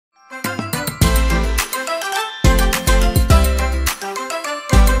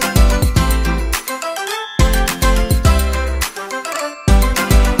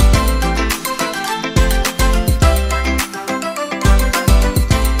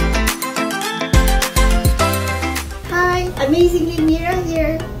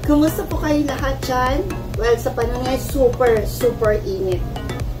Kumusta po kayo lahat dyan? Well, sa panahon ngayon, super init.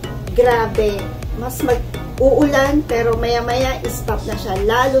 Grabe. Mas mag-uulan, pero maya-maya, stop na siya.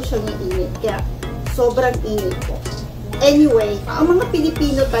 Lalo siyang init. Kaya, sobrang init po. Anyway, ang mga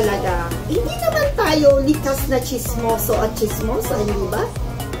Pilipino talaga, hindi naman tayo likas na chismoso at chismosa, hindi ba?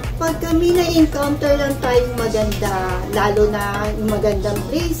 Pag kami na-encounter lang tayong maganda, lalo na yung magandang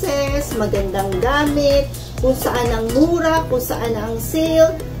places, magandang gamit, kung saan ang mura, kung saan ang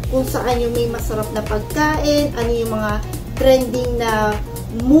sale, kung saan yung may masarap na pagkain, ano yung mga trending na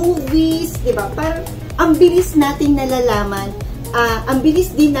movies, diba? Parang ang bilis nating nalalaman, ang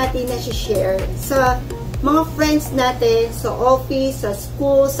bilis din natin na-share sa mga friends natin, sa office, sa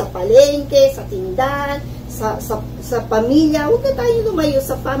school, sa palengke, sa tindahan, sa pamilya. Huwag na tayo lumayo,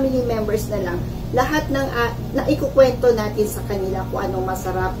 sa family members na lang. Lahat ng na ikukwento natin sa kanila kung anong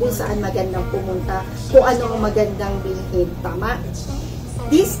masarap, kung saan magandang pumunta, kung anong magandang bilhin. Tama?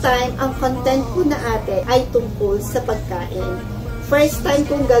 This time, ang content ko na ate ay tungkol sa pagkain. First time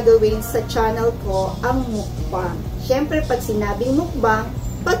kong gagawin sa channel ko ang mukbang. Siyempre, pag sinabing mukbang,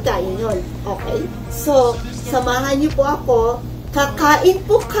 pagkain yun. Okay? So, samahan niyo po ako. Kakain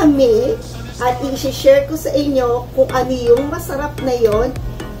po kami at i-share ko sa inyo kung ano yung masarap na yon.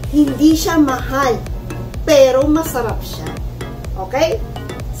 Hindi siya mahal, pero masarap siya. Okay?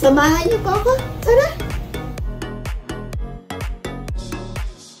 Samahan niyo po ako. Tara!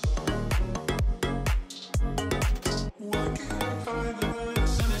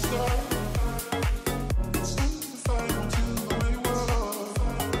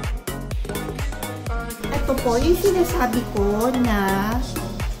 Ito po yung sinasabi ko na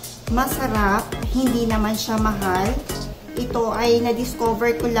masarap, hindi naman siya mahal. Ito ay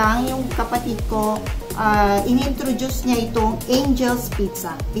na-discover ko lang, yung kapatid ko, in-introduce niya itong Angel's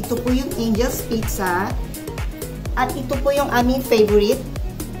Pizza. Ito po yung Angel's Pizza. At ito po yung aming favorite.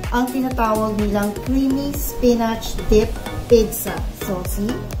 Ang tinatawag nilang creamy spinach dip pizza. So, see?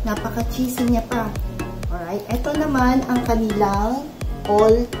 Napaka-cheesy niya pa. Alright. Ito naman ang kanilang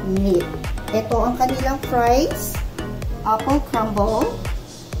all meat. Ito ang kanilang fries, apple crumble,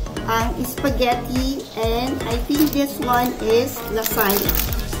 ang spaghetti, and I think this one is lasagna.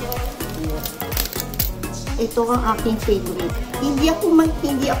 Ito ang aking favorite. Hindi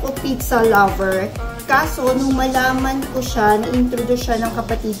ako pizza lover. Kaso, nung malaman ko siya, na-introduce siya ng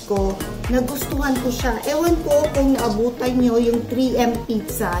kapatid ko, nagustuhan ko siya. Ewan ko kung naabutan nyo yung 3M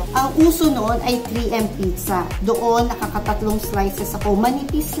pizza. Ang uso noon ay 3M pizza. Doon, nakakatatlong slices ako.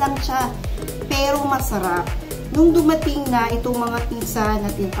 Manipis lang siya, pero masarap. Nung dumating na itong mga pizza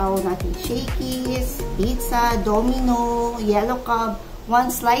na tinatawag natin Shakey's, pizza, Domino, Yellow Cub, one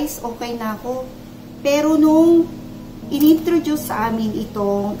slice, okay na ako. Pero nung inintroduce sa amin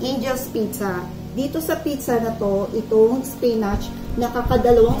itong Angel's Pizza, dito sa pizza na to, itong spinach,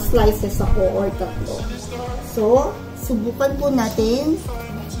 nakakadalawang slices ako or tatlo. So, subukan po natin.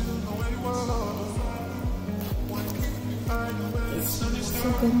 So,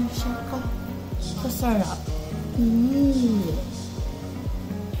 ganun siya kasarap.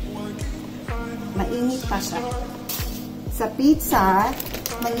 Mainit pa siya. Sa pizza,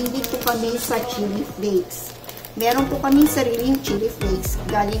 mahilig po kami sa chili flakes. Meron po kami sariling chili flakes.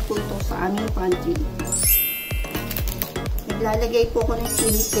 Galing po ito sa aming pantry. Naglalagay po ako ng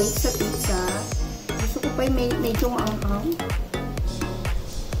chili flakes sa pizza. Gusto ko pa yung medyo maanghang.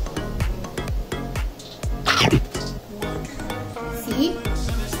 See?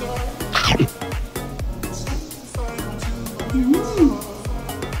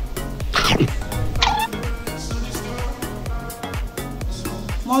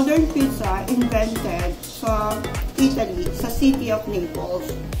 Modern pizza invented sa Italy, sa city of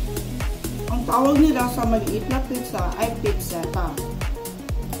Naples. Ang tawag nila sa maliit na pizza ay pizzetta.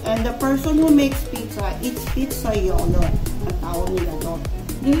 And the person who makes pizza, it's pizzaiolo. Ang tawag nila to.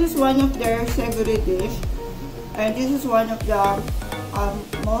 This is one of their savory dish. And this is one of the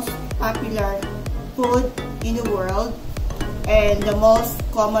most popular food in the world. And the most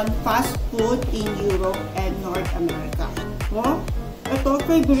common fast food in Europe and North America. So, ito,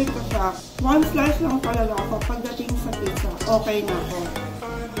 favorite ko siya. One slice lang talaga ako pagdating sa pizza. Okay na ako.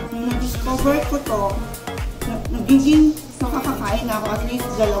 Nung na-discover ko to, nagiging nakakakain na ako at least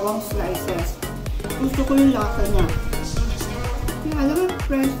 2 slices. Gusto ko yung lasa niya. Kaya alam mo,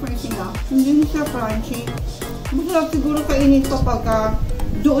 french fries niya, hindi siya crunchy. Masarap siguro kainin ko pagka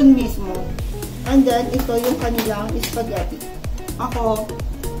doon mismo. And then, ito yung kanilang spaghetti. Ako,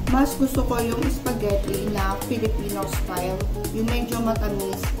 mas gusto ko yung spaghetti na Filipino style. Yung medyo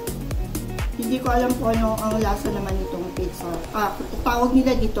matamis. Hindi ko alam kung ano ang lasa naman itong pizza. Tawag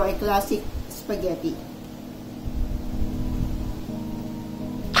nila dito ay classic spaghetti.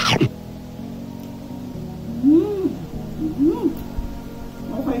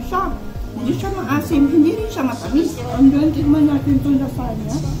 siya matamis. And then, tignan natin itong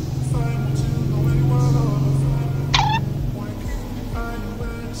lasagna.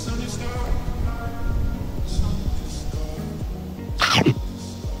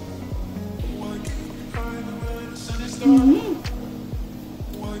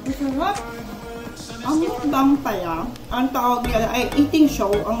 Masarap. Ang mukbang pala, ang tawag nila ay eating show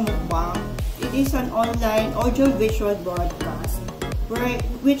ang mukbang. It is an online audio-visual broadcast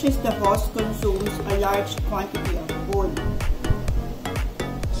which is the host consumes a large quantity of food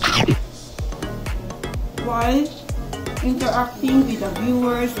while interacting with the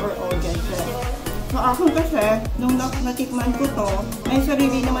viewers or audiences. So ako kasi, nung natikman ko to, may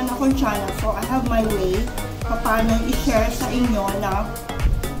sarili naman akong channel, so I have my way paano i-share sa inyo na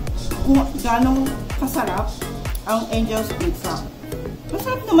kung ganong kasarap ang Angel's Pizza.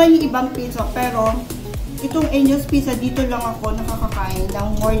 Masarap naman yung ibang pizza, pero itong Angel's Pizza, dito lang ako nakakakain ng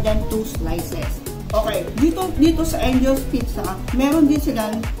more than 2 slices. Okay, dito sa Angel's Pizza, meron din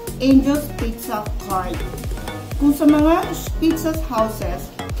silang Angel's Pizza Card. Kung sa mga pizza houses,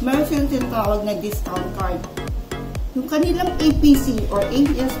 meron silang tinatawag na discount card. Yung kanilang APC or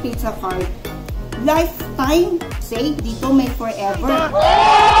Angel's Pizza Card, lifetime, say, dito may forever.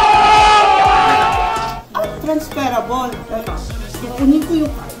 At transferable. Ito, kukunin ko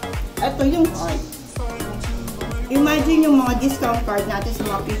yung card. Ito yung card. Imagine yung mga discount card natin sa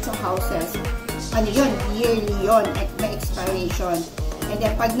mga pizza houses. Ano yun? Yearly yun. May expiration. And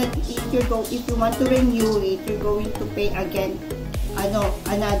then, if you want to renew it, you're going to pay again,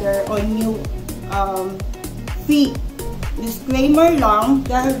 another or new fee. Disclaimer lang,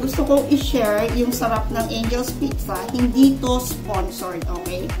 dahil gusto kong i-share yung sarap ng Angel's Pizza, hindi to sponsored,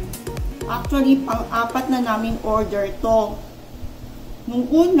 okay? Actually, pang-apat na naming order to. Nung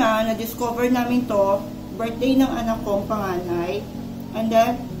una, na-discover namin to, birthday ng anak kong panganay. And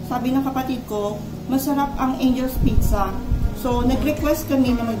then, sabi ng kapatid ko, masarap ang Angel's Pizza. So, nag-request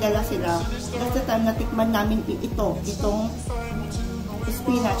kami na magdala sila. That's the time natikman namin itong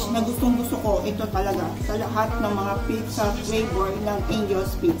spinach na gustong-gusto ko. Ito talaga sa lahat ng mga pizza flavor ng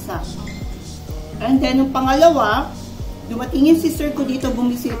Angel's Pizza. And then, yung pangalawa, dumating yung sister ko dito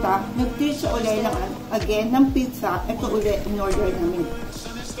bumisita, nag-treat siya ulit again ng pizza. Ito ulit in-order namin.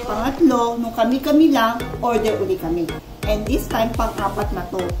 Pangatlo, nung kami lang, order ulit kami. And this time, pang-apat na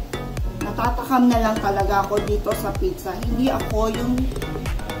to. Natatakam na lang talaga ako dito sa pizza. Hindi ako yung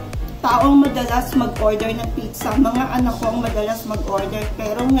taong madalas mag-order ng pizza. Mga anak ko ang madalas mag-order.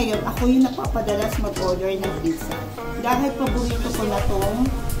 Pero ngayon, ako yung napapadalas mag-order ng pizza. Dahil paborito ko na tong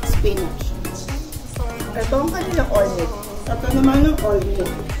spinach. Ito ang kanilang all meat. Ito naman ang all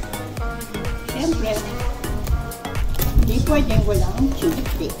meat. Siyempre, hindi pwedeng walang chili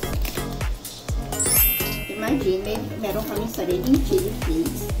flakes. Imagine, meron kami sariling chili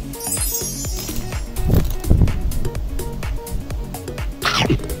flakes.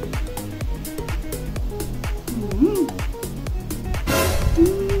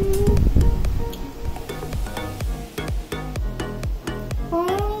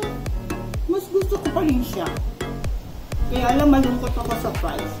 Siya. Kaya alam, malungkot ako sa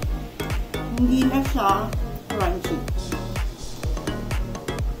price. Hindi na siya crunchy.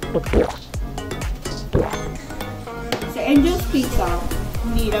 Sa Angel's Pizza,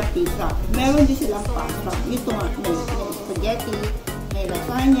 Mira Pizza, meron din silang pasta. Ito nga, may spaghetti, may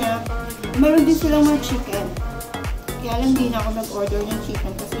lasagna, meron din silang mga chicken. Kaya lang di na ako nag-order ng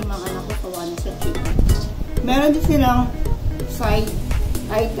chicken kasi mga anak ko sawa na sa chicken. Meron din silang side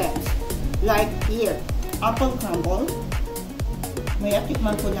items. Like here, apple crumble. May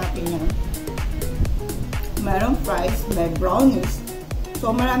atikman po natin yan. Merong fries, may brownies. So,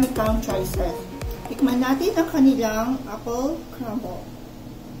 marami kang choices. Tikman natin ang kanilang apple crumble.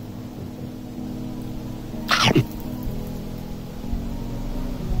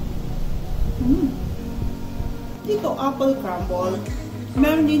 Dito, apple crumble.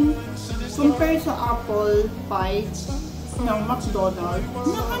 Meron din, compare sa apple pie ng McDonald's,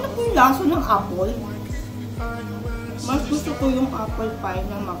 nahanap ko yung lasa ng apple. Mas gusto ko yung apple pie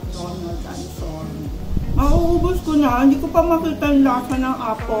ng McDonald's. I'm sorry. Mauubos ko na, hindi ko pa makita yung lasa ng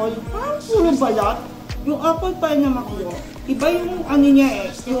apple. Parang puro balat. Yung apple pie ng McDo, iba yung ano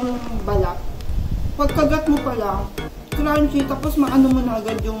niya yung balat. Pagkagat mo pa lang, crunchy, tapos maano mo na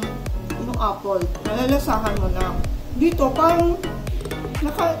agad yung apple. Nalalasahan mo na. Dito, parang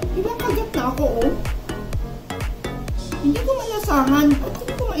ilang kagat na ako, oh. Hindi ko malasahan at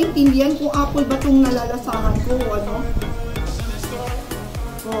hindi ko maintindihan kung apple ba itong nalalasahan ko o ano.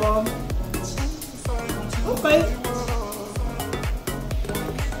 So, okay.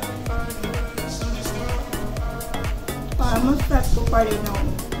 Para mas-start ko pa rin ang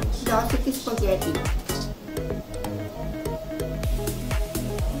classic spaghetti.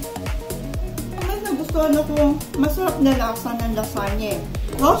 nagustuhan ako, masarap na lasa ng lasagna.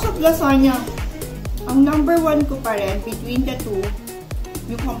 Lots of lasagna. Ang number 1 ko pa rin, between the two,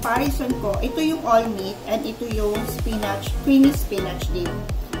 yung comparison ko, ito yung all meat and ito yung spinach, creamy spinach dip.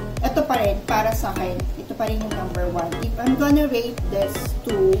 Ito pa rin, para sa akin, ito pa rin yung number 1. If I'm gonna rate this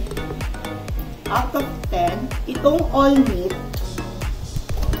to out of 10, itong all meat,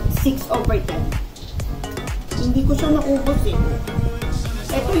 6/10. Hindi ko siya naubos eh.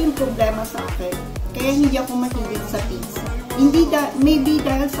 Ito yung problema sa akin. Kaya hindi ako mahilig sa pizza. Maybe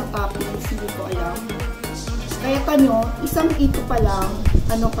dahil sa toppings, hindi ko alam. Kaya isang ito pa lang,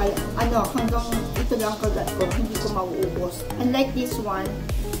 hanggang ito lang kagat ko, hindi ko mauubos. Unlike this one,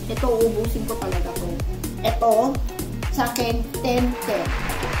 ito uubusin ko talaga to. Ito, sa akin, 10/10.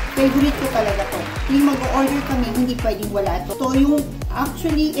 Favorite ko talaga to. Yung mag-order kami, hindi pwedeng wala to.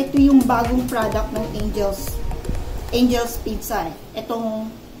 Actually, ito yung bagong product ng Angel's Pizza. Itong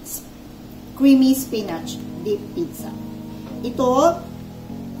creamy spinach dip pizza. Ito,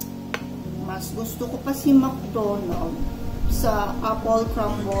 mas gusto ko pa si McDonald's sa apple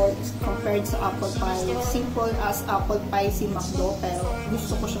crumble compared sa apple pie. Simple as apple pie si McDo, pero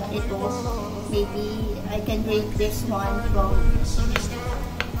gusto ko siya ito. Maybe I can rate this one from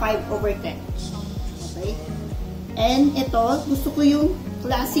 5/10. Okay? And ito, gusto ko yung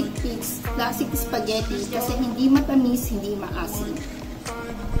classic spaghetti kasi hindi matamis, hindi maasim.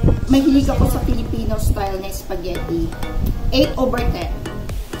 Mahilig ako sa Filipino style na spaghetti. 8/10.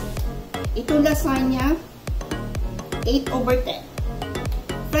 Ito lasagna, 8/10.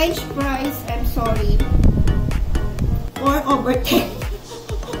 French fries, I'm sorry, 4/10.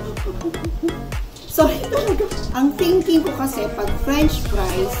 Sorry talaga. Ang thinking ko kasi pag French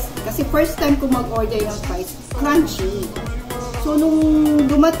fries, kasi first time ko mag-order ng fries, crunchy. So, nung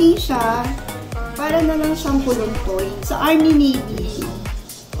dumating siya, para na lang siyang kuluntoy. Sa Army Navy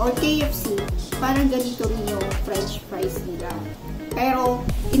or KFC, parang ganito rin yung French fries nila. Pero,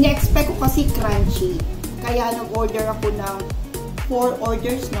 ina-expect ko kasi crunchy. Kaya nag-order ako ng 4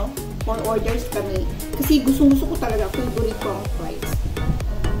 orders, no? 4 orders kami. Kasi gusto ko talaga, favorite ko ang fries.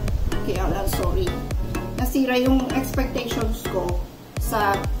 Kaya lang, sorry. Nasira yung expectations ko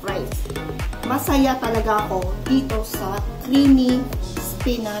sa fries. Masaya talaga ako dito sa creamy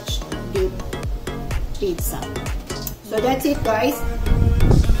spinach dip pizza. So that's it, guys.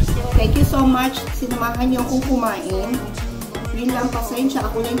 Thank you so much. Sinamahan niyo akong kumain. Yun lang, pasensya.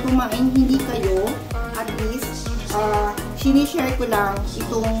 Ako lang kumain, hindi kayo. At least, sinishare ko lang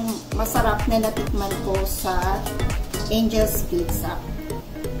itong masarap na natikman ko sa Angel's Pizza.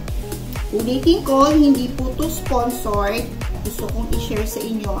 Ulitin ko, hindi po to sponsored. Gusto kong i-share sa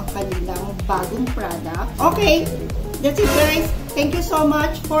inyo ang kanilang bagong product. Okay, that's it, guys. Thank you so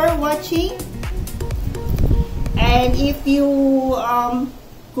much for watching. And if you,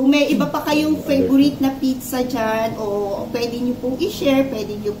 kung may iba pa kayong favorite na pizza dyan, o pwede nyo pong i-share,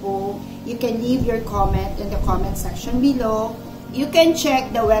 you can leave your comment in the comment section below. You can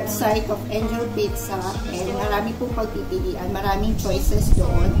check the website of Angel Pizza and marami pong pagpipilian, maraming choices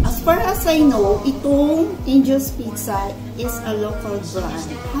doon. As far as I know, itong Angel's Pizza is a local brand.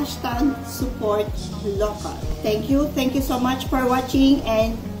 #support local. Thank you so much for watching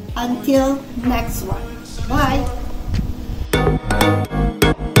and until next one. Bye!